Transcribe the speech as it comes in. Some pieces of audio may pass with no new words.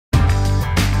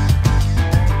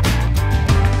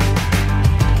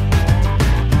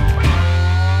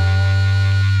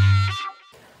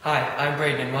I'm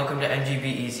Braden and welcome to MGB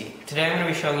Easy. Today I'm going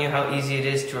to be showing you how easy it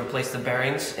is to replace the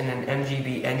bearings in an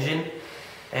MGB engine.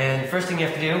 And the first thing you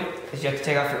have to do is you have to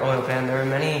take off your oil pan. There are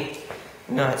many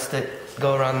nuts that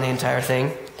go around the entire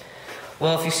thing.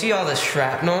 Well, if you see all this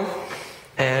shrapnel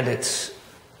and it's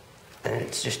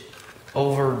just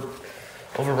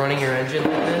overrunning your engine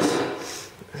like this,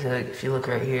 like if you look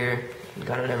right here, you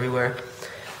got it everywhere.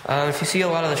 If you see a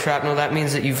lot of the shrapnel, that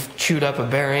means that you've chewed up a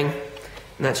bearing,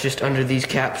 and that's just under these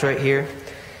caps right here.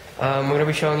 We're going to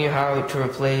be showing you how to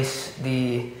replace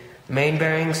the main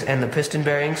bearings and the piston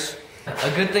bearings.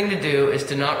 A good thing to do is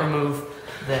to not remove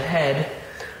the head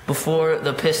before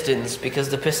the pistons, because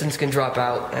the pistons can drop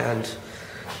out, and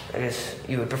I guess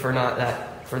you would prefer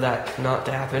for that not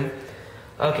to happen.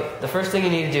 Okay, the first thing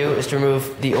you need to do is to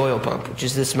remove the oil pump, which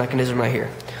is this mechanism right here.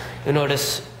 You'll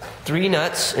notice 3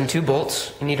 nuts and 2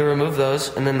 bolts. You need to remove those,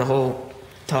 and then the whole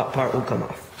top part will come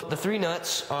off. The 3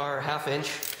 nuts are 1/2 inch,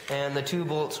 and the 2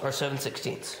 bolts are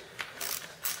 7/16.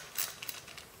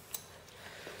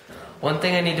 One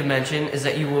thing I need to mention is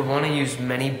that you will want to use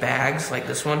many bags like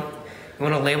this one. You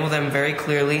want to label them very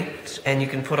clearly, and you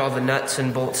can put all the nuts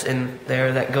and bolts in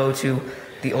there that go to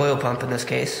the oil pump in this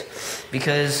case,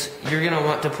 because you're going to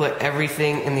want to put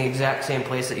everything in the exact same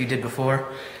place that you did before,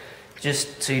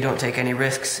 just so you don't take any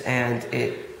risks and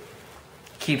it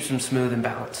keeps them smooth and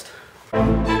balanced.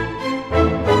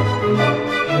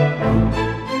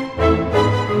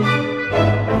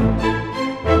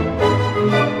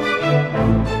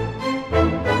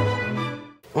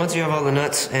 Once you have all the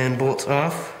nuts and bolts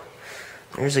off,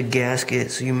 there's a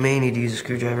gasket, so you may need to use a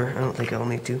screwdriver. I don't think I'll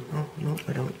need to. Oh, no,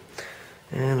 I don't.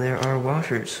 And there are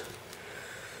washers.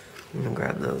 I'm gonna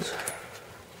grab those.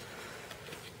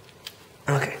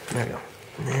 Okay, there we go.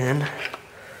 And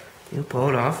you pull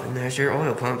it off, and there's your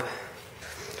oil pump.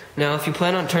 Now, if you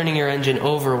plan on turning your engine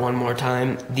over one more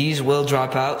time, these will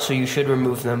drop out, so you should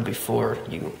remove them before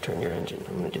you turn your engine.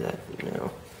 I'm gonna do that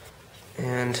now.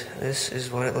 And this is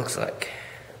what it looks like.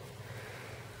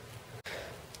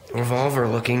 Revolver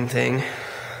looking thing.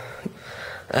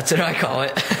 That's what I call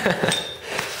it.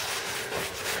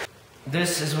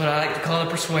 This is what I like to call a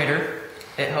persuader.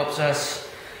 It helps us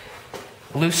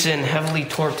loosen heavily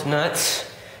torqued nuts,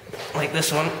 like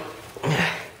this one.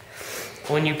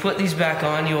 When you put these back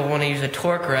on, you'll want to use a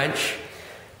torque wrench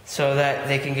so that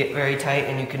they can get very tight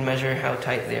and you can measure how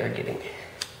tight they are getting.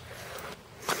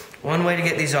 One way to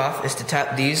get these off is to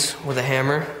tap these with a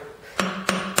hammer,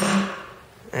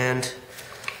 and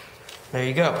there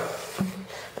you go.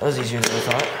 That was easier than I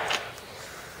thought.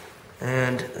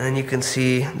 And then you can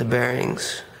see the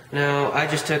bearings. Now, I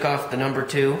just took off the number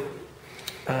 2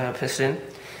 piston,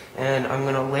 and I'm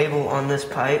going to label on this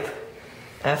pipe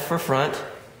F for front,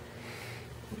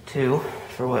 2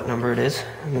 for what number it is,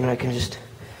 and then I can just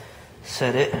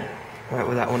set it right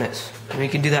where that one is. And you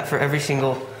can do that for every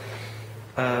single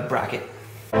bracket.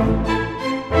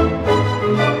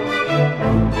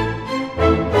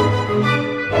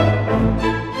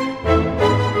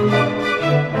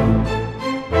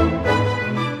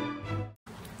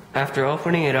 After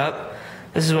opening it up,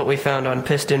 this is what we found on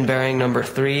piston bearing number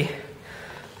 3.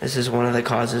 This is one of the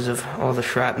causes of all the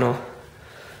shrapnel.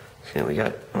 See, we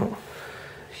got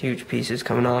huge pieces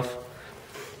coming off.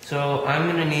 So I'm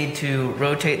going to need to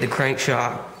rotate the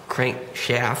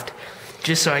crankshaft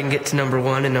just so I can get to number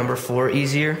 1 and number 4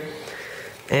 easier.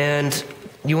 And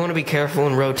you want to be careful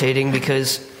in rotating,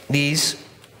 because these,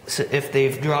 if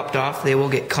they've dropped off, they will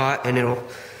get caught and it'll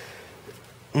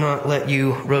not let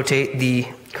you rotate the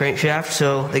crankshaft,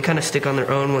 so they kind of stick on their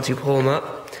own once you pull them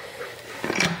up.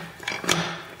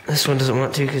 This one doesn't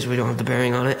want to because we don't have the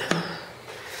bearing on it.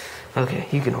 Okay,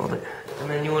 you can hold it. And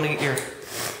then you want to get your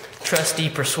trusty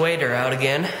persuader out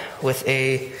again with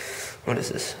a, what is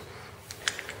this?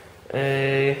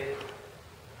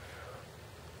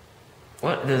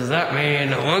 What does that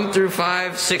mean? 1 through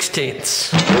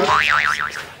 5/16.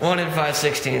 1 and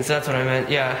 5/16, that's what I meant,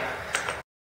 yeah.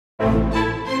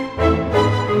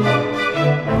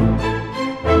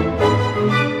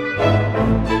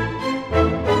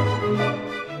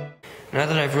 Now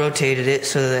that I've rotated it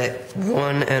so that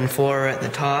 1 and 4 are at the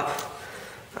top,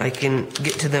 I can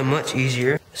get to them much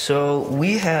easier. So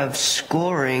we have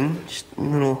scoring, just a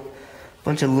little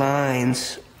bunch of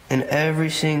lines in every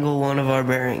single one of our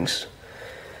bearings.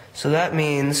 So that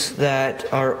means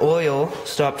that our oil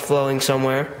stopped flowing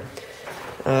somewhere.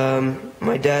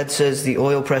 My dad says the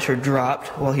oil pressure dropped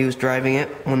while he was driving it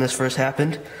when this first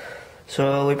happened.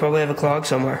 So we probably have a clog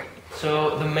somewhere.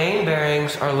 So the main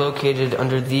bearings are located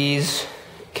under these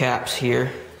caps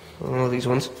here, all these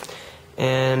ones,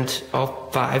 and all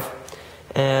 5.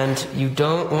 And you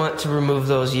don't want to remove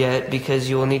those yet, because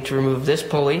you will need to remove this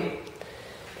pulley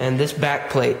and this back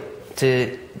plate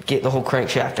to get the whole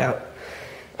crankshaft out.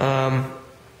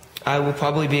 I will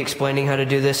probably be explaining how to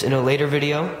do this in a later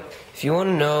video. If you want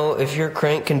to know if your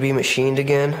crank can be machined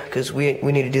again, because we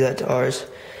need to do that to ours,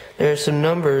 there are some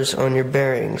numbers on your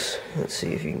bearings. Let's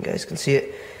see if you guys can see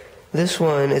it. This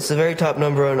one, it's the very top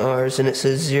number on ours, and it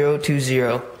says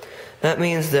 020. That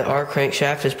means that our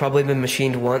crankshaft has probably been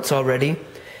machined once already,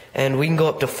 and we can go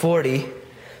up to 40,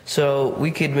 so we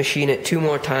could machine it 2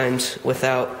 more times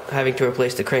without having to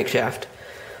replace the crankshaft.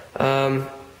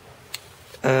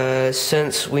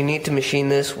 Since we need to machine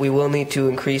this, we will need to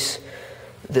increase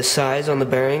the size on the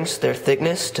bearings, their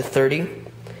thickness, to 30.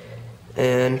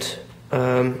 And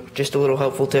just a little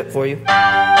helpful tip for you. You're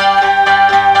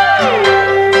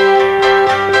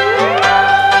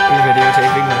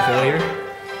videotaping my failure.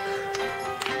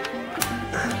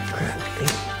 Crap.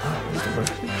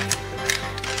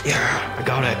 Yeah, I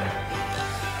got it.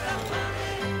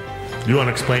 You want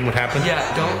to explain what happened? Yeah,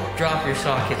 don't drop your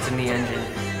sockets in the engine.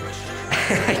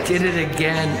 I did it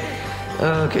again.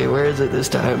 Okay, where is it this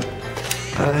time?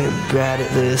 I'm bad at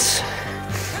this.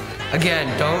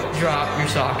 Again, don't drop your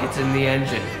sockets in the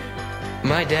engine.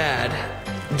 My dad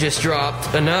just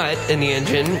dropped a nut in the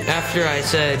engine after I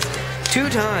said 2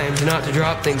 times not to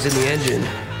drop things in the engine.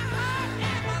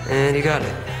 And he got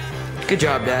it. Good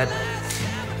job, Dad.